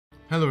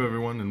Hello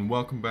everyone and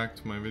welcome back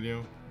to my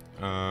video.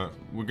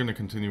 We're gonna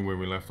continue where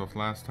we left off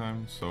last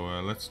time, so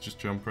let's just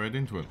jump right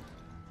into it.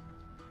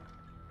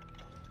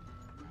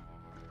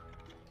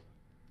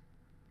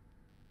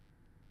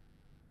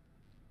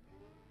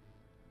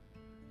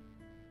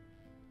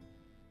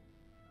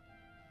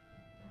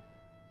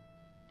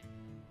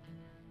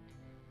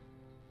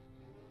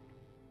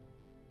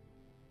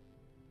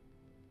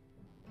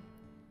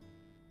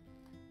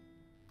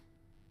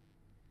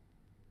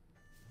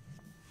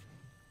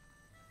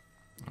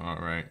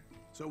 Alright.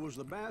 So was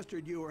the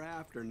bastard you were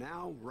after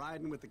now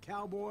riding with the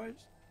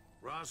cowboys?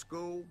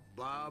 Roscoe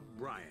Bob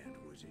Bryant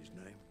was his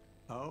name.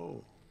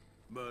 Oh.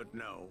 But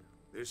no,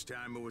 this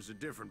time it was a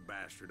different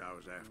bastard I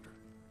was after.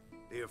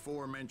 The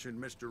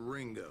aforementioned Mr.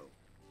 Ringo.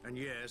 And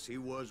yes, he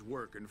was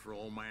working for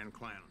Old Man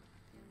Clanton.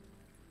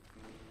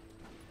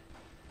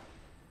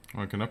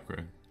 Oh, I can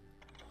upgrade.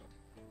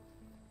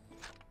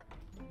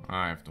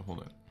 I have to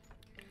hold it.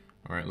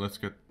 Alright, let's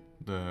get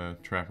the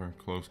Trapper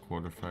Close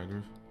Quarter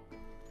Fighters.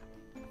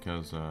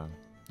 Because I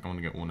want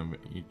to get one of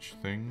each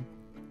thing.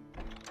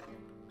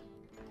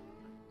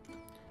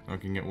 I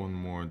can get one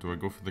more. Do I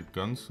go for the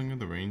Gunslinger,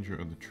 the Ranger,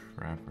 or the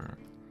Trapper?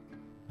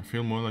 I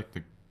feel more like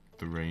the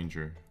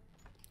Ranger.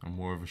 I'm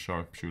more of a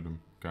sharpshooter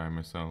guy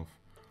myself.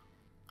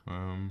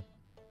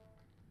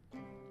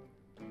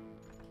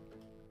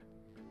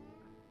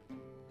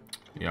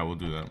 Yeah, we'll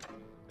do that.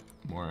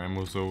 More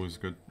ammo's always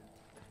good.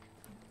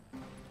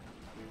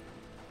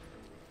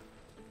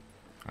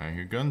 I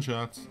hear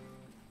gunshots.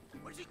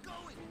 Where's he going?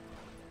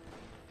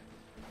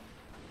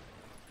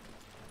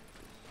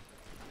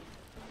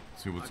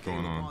 See what's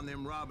going on. On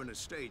them robbing a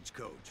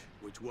stagecoach,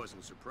 which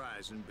wasn't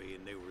surprising,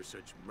 being they were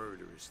such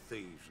murderous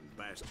thieves and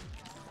bastards.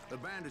 The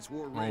bandits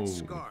wore red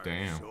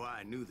scarves, so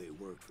I knew they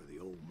worked for the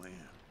old man.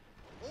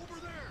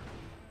 Over there!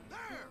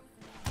 There!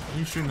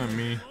 You shooting at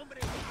me?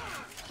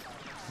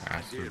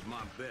 I did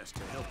my best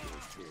to help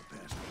those poor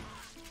bastards.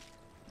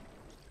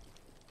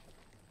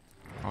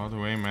 All the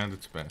way, man,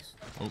 it's best.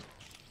 Oh.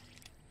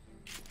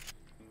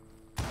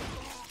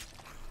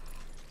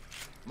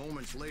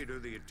 Moments later,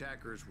 the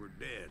attackers were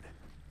dead.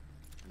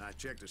 And I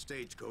checked the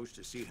stagecoach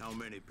to see how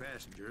many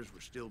passengers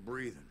were still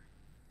breathing.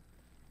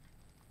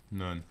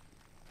 None.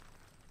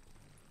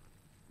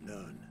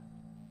 None.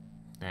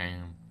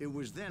 Damn. It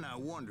was then I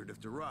wondered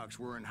if the rocks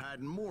weren't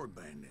hiding more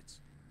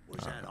bandits.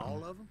 Was that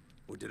all of them?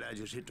 Or did I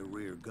just hit the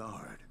rear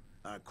guard?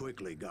 I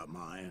quickly got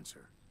my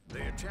answer.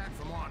 They attacked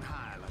from on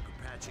high like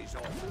Apaches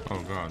all.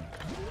 Oh god.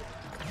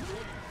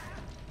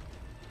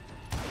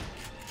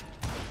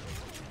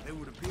 They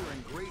would appear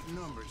in great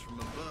numbers from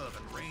above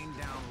and rain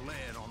down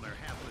lead on their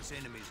hapless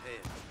enemies'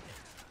 heads.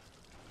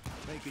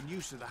 Making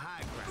use of the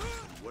high ground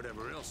and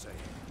whatever else they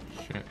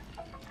had. Shit.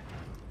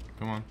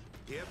 Come on.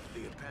 Yep,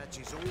 the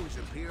Apaches always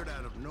appeared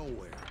out of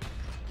nowhere.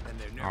 And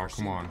there never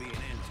come on. seemed to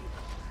be an end to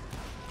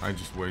it. I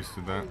just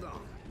wasted that. Hold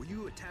on. Were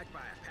you attacked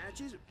by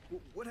Apaches?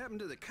 What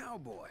happened to the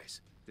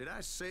cowboys? Did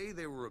I say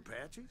they were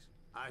Apaches?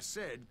 I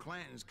said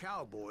Clanton's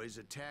cowboys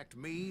attacked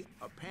me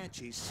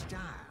Apache style.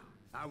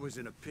 I was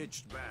in a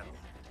pitched battle.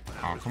 But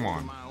I was come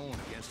on. my own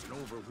against an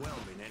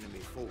overwhelming enemy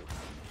force.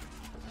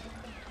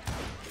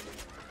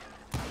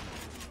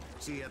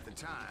 See, at the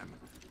time,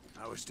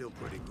 I was still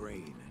pretty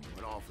green and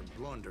would often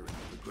blunder in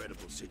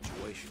regrettable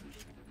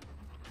situations.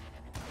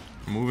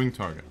 Moving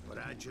target. But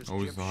I just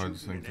Always kept the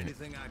hardest shooting thing at to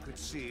hit. anything I could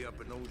see up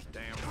in those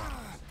damn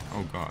rocks.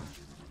 Oh god.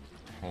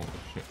 Holy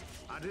shit.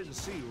 I didn't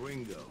see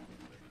Ringo.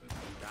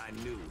 But I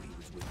knew he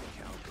was with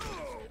the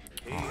cowboys.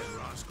 He and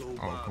Roscoe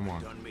Bob come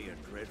on. had done me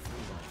a dreadful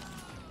wrong.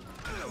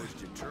 I was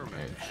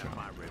determined to have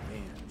my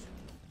revenge.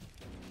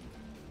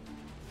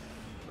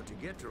 But to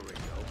get to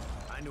Ringo,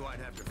 I knew I'd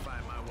have to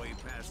find my way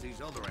past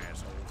these other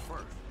assholes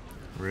first.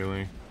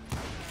 Really?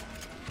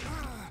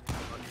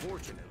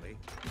 Unfortunately,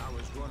 I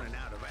was running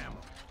out of ammo.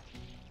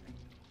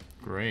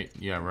 Great.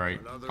 Yeah, right.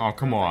 Another Oh,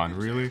 come on.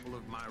 perfect Really? example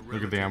of my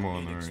Look at the ammo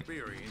on relative the right.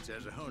 inexperience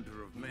as a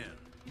hunter of men.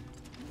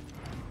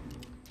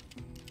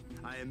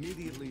 I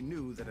immediately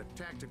knew that a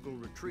tactical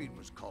retreat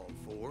was called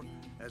for,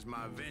 as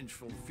my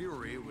vengeful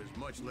fury was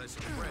much less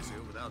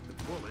impressive without the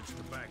bullets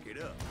to back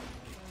it up.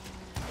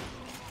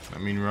 I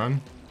mean,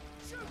 run?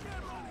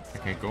 I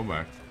can't go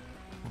back.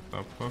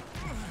 What the fuck?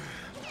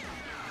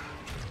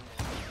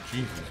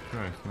 Jesus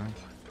Christ, man.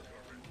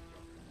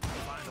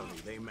 Finally,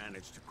 they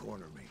managed to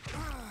corner me.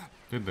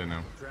 Did they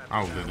now? Trapped Oh,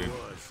 as they I did.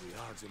 was, the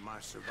odds of my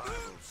survival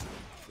seemed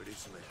pretty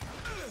slim.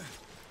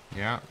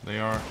 Yeah, they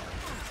are.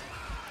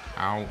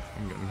 Ow,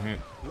 I'm getting hit.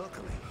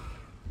 Luckily,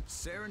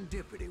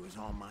 serendipity was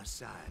on my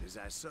side as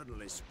I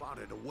suddenly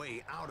spotted a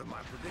way out of my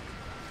predicament.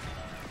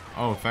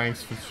 Oh,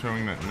 thanks for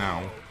showing that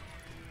now.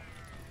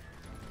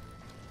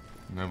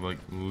 I have like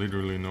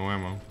literally no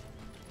ammo.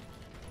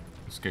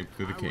 Escape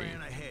through the I cave.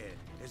 ran ahead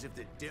as if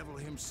the devil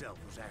himself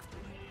was after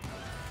me.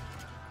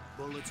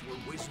 Bullets were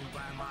whizzing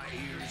by my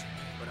ears,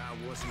 but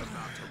I wasn't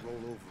about to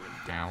roll over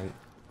and die.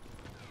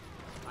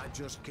 Ow. I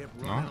just kept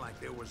running like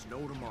there was no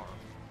tomorrow.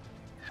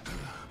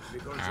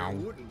 Because there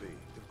wouldn't be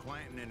if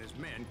Clanton and his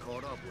men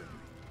caught up with me.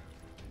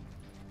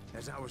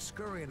 As I was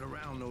scurrying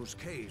around those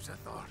caves, I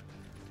thought,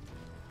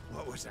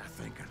 What was I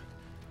thinking?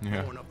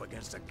 Yeah. Going up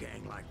against a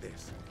gang like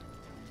this.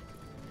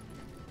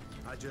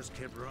 I just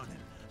kept running,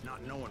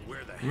 not knowing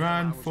where the hell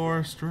I Run, was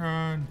Forrest,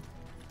 run.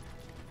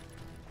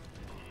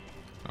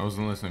 I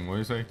wasn't listening. What did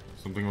you say?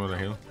 Something about a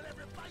hill?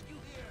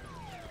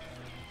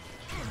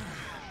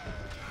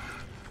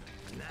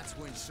 And that's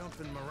when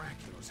something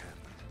miraculous happened.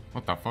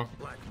 What the fuck?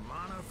 Like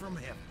manna from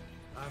heaven.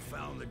 I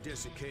found the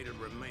desiccated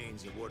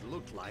remains of what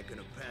looked like an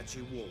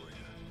Apache warrior.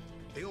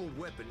 The old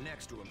weapon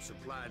next to him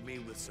supplied me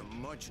with some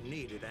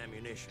much-needed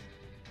ammunition.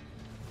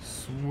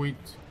 Sweet.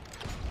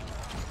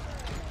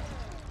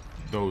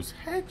 Those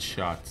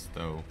headshots,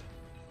 though.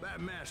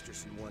 Bat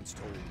Masterson once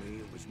told me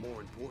it was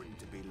more important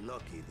to be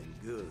lucky than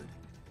good.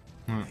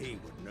 He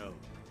would know.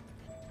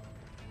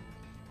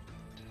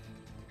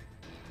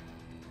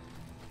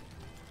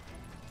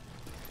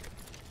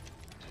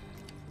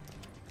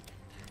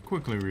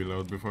 Quickly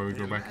reload before we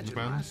go back to the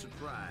battle. My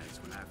surprise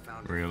when I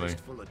found a Really?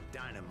 fist full of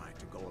dynamite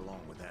to go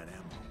along with that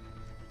ammo.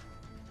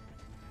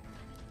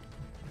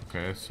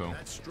 Okay, so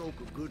That stroke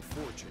of good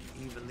fortune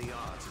evened the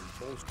odds and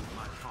bolstered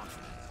my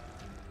confidence.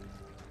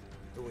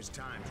 It was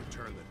time to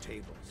turn the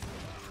tables.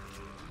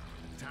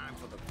 Time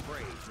for the prey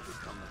to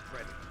become the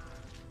predator.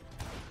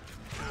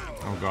 Time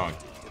for Oh, the God.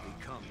 hunted to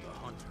become the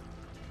hunter.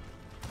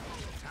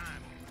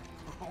 Time.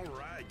 All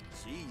right,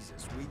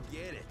 Jesus, we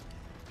get it.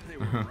 They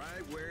were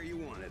right where you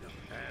wanted them.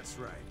 That's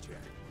right, Jack.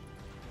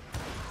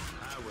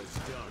 I was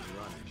done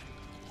running.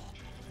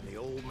 And the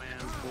old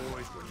man's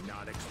boys were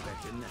not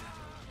expecting that.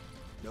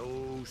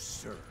 No,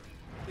 sir.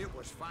 It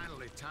was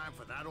finally time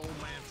for that old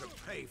man to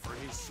pay for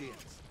his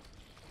sins.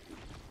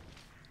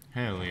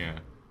 hell yeah.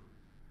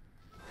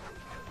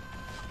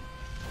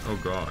 Oh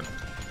god.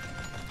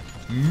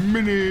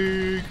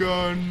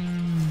 Minigun.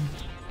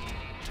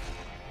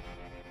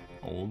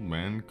 Old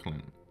man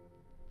Clint.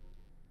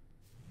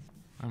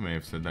 I may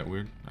have said that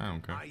weird. I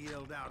don't care. I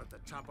yelled out at the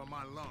top of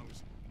my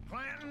lungs,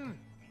 "Clanton,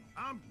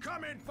 I'm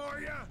coming for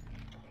you!"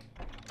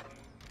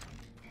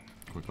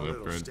 Quick A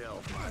little upgrade.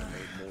 stealth might have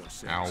made more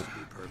sense, Ow. to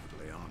be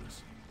perfectly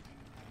honest.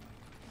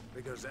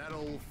 Because that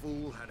old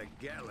fool had a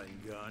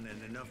Gatling gun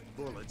and enough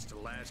bullets to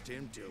last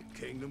him till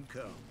kingdom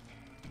come.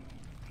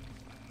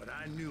 But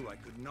I knew I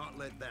could not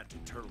let that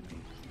deter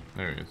me.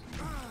 There he is.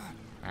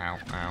 Ow,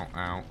 ow,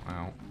 ow,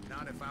 ow.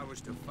 Not if I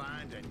was to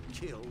find and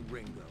kill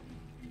Ringo.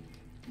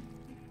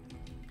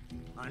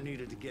 I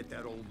needed to get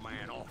that old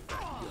man off that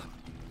gun.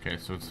 Okay,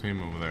 so it's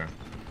him over there.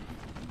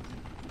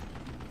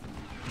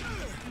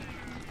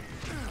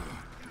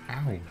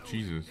 Ow,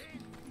 Jesus.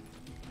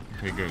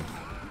 Okay, good.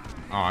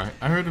 Oh,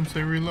 I heard him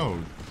say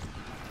reload.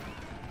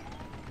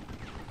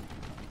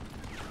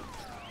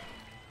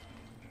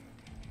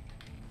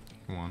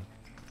 Come on.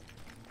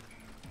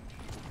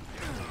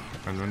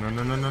 Run, run, run,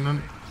 run, run, run,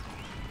 run.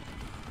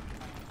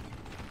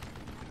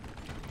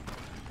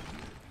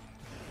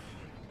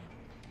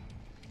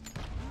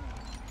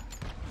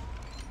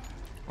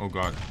 Oh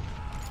god.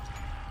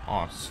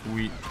 Oh,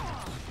 sweet.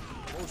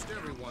 Most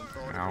everyone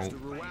thought Ow. it was the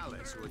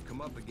Ruales who had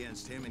come up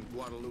against him in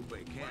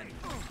Guadalupe Canyon,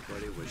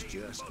 but it was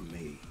just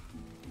me.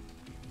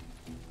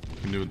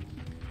 You can do it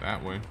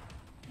that way.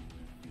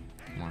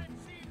 Come on.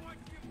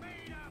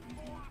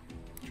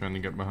 Trying to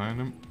get behind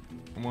him.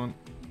 Come on.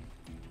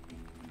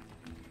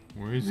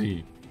 Where is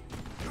he?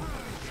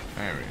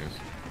 There he is.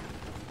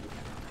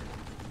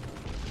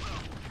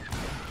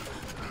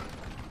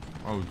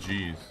 Oh,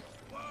 jeez.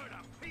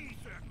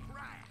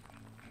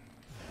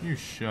 You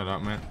shut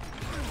up, man.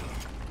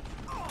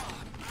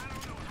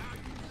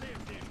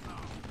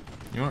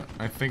 You know what?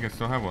 I think I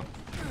still have one.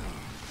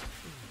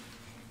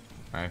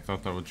 I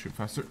thought that would shoot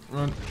faster.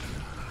 Run.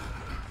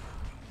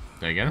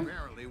 Did I get him?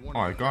 Apparently, one Oh,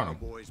 I of the got him.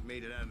 cowboys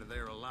made it out of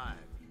there alive.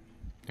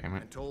 Damn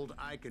it. And told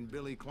Ike and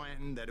Billy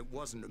Clanton that it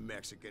wasn't a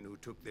Mexican who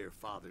took their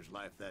father's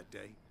life that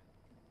day.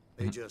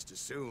 They just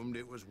assumed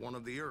it was one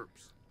of the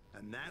Earps.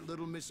 And that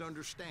little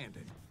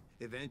misunderstanding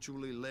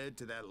eventually led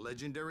to that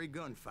legendary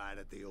gunfight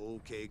at the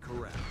OK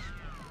Corral.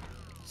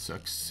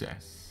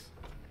 Success.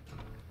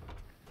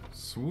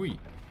 Sweet.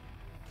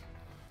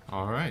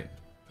 Alright.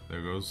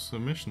 There goes the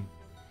mission.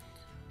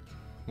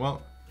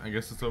 Well, I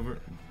guess it's over.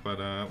 But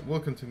we'll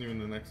continue in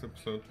the next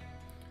episode.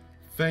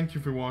 Thank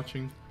you for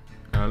watching.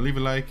 Leave a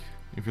like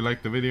if you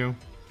liked the video.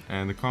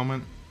 And a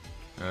comment.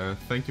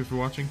 Thank you for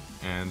watching.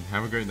 And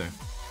have a great day.